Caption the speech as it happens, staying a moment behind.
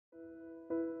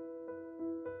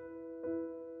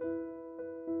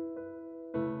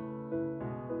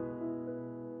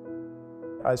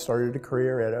I started a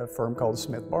career at a firm called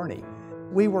Smith Barney.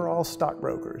 We were all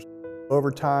stockbrokers.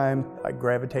 Over time, I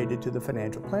gravitated to the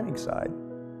financial planning side.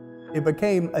 It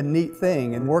became a neat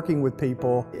thing, and working with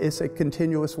people, it's a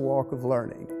continuous walk of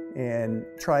learning and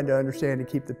trying to understand and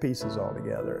keep the pieces all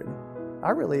together. And I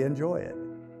really enjoy it.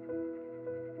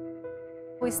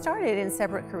 We started in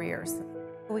separate careers.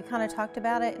 We kind of talked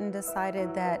about it and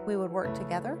decided that we would work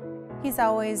together. He's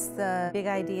always the big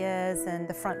ideas and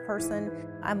the front person.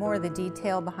 I'm more the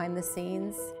detail behind the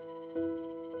scenes.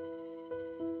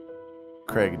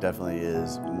 Craig definitely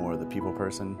is more the people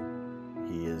person.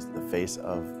 He is the face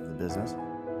of the business.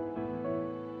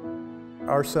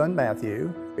 Our son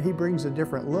Matthew, he brings a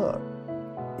different look.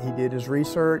 He did his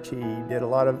research, he did a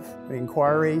lot of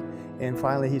inquiry, and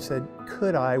finally he said,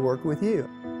 could I work with you?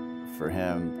 For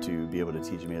him to be able to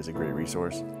teach me is a great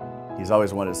resource. He's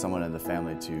always wanted someone in the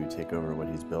family to take over what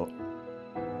he's built.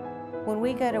 When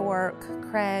we go to work,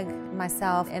 Craig,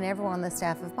 myself, and everyone on the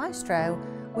staff of Maestro,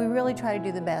 we really try to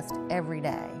do the best every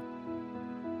day.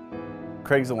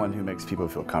 Craig's the one who makes people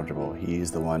feel comfortable.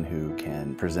 He's the one who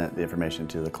can present the information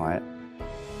to the client,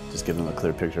 just give them a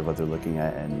clear picture of what they're looking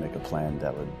at and make a plan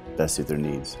that would best suit their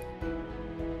needs.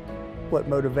 What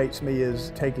motivates me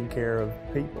is taking care of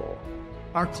people.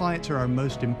 Our clients are our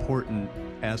most important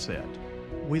asset.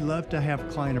 We love to have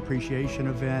client appreciation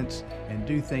events and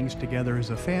do things together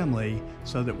as a family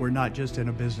so that we're not just in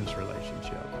a business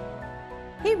relationship.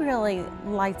 He really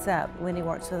lights up when he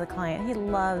works with a client. He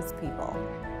loves people.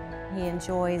 He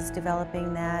enjoys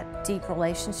developing that deep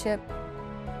relationship.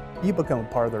 You become a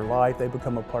part of their life, they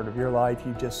become a part of your life.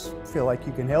 You just feel like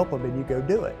you can help them and you go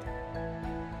do it.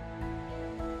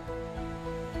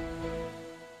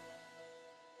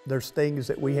 There's things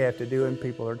that we have to do and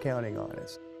people are counting on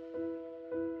us.